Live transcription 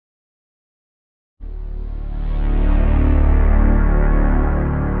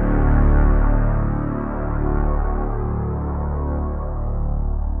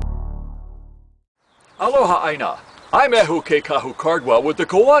Aloha Aina. I'm Ehu Kekahu Cardwell with the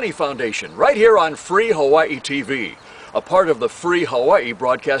Kiwane Foundation, right here on Free Hawaii TV, a part of the Free Hawaii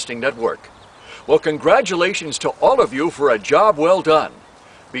Broadcasting Network. Well, congratulations to all of you for a job well done.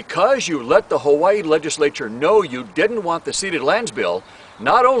 Because you let the Hawaii legislature know you didn't want the ceded lands bill,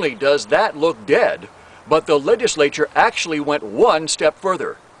 not only does that look dead, but the legislature actually went one step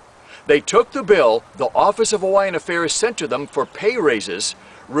further. They took the bill the Office of Hawaiian Affairs sent to them for pay raises,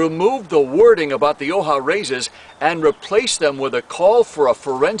 removed the wording about the OHA raises, and replaced them with a call for a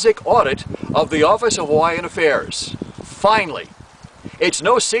forensic audit of the Office of Hawaiian Affairs. Finally! It's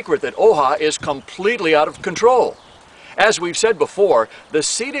no secret that OHA is completely out of control. As we've said before, the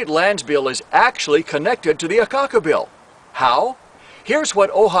ceded lands bill is actually connected to the Akaka bill. How? Here's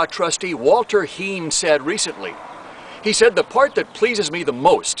what OHA trustee Walter Heen said recently. He said, "The part that pleases me the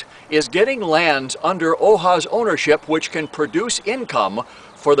most is getting lands under OHA's ownership which can produce income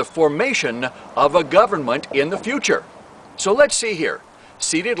for the formation of a government in the future." So let's see here.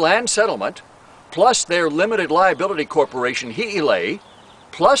 Ceded land settlement, plus their limited liability corporation Hi'ilei,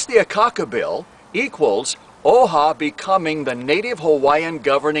 plus the Akaka bill equals OHA becoming the Native Hawaiian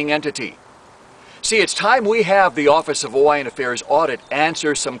governing entity. See, it's time we have the Office of Hawaiian Affairs audit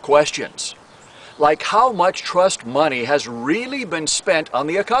answer some questions. Like how much trust money has really been spent on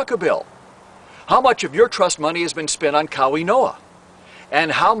the Akaka bill? How much of your trust money has been spent on Kauinoa?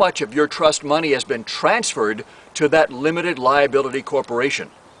 And how much of your trust money has been transferred to that limited liability corporation?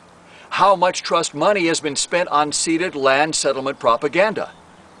 How much trust money has been spent on ceded land settlement propaganda?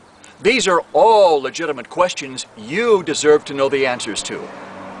 These are all legitimate questions you deserve to know the answers to.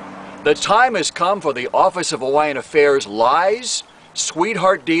 The time has come for the Office of Hawaiian Affairs lies,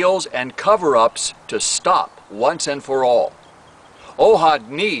 sweetheart deals, and cover-ups to stop once and for all. OHA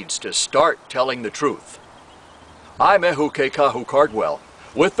needs to start telling the truth. I'm Ehu Kekahu Cardwell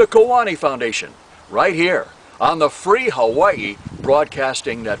with the Kiwane Foundation, right here on the Free Hawaii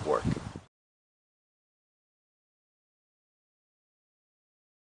Broadcasting Network.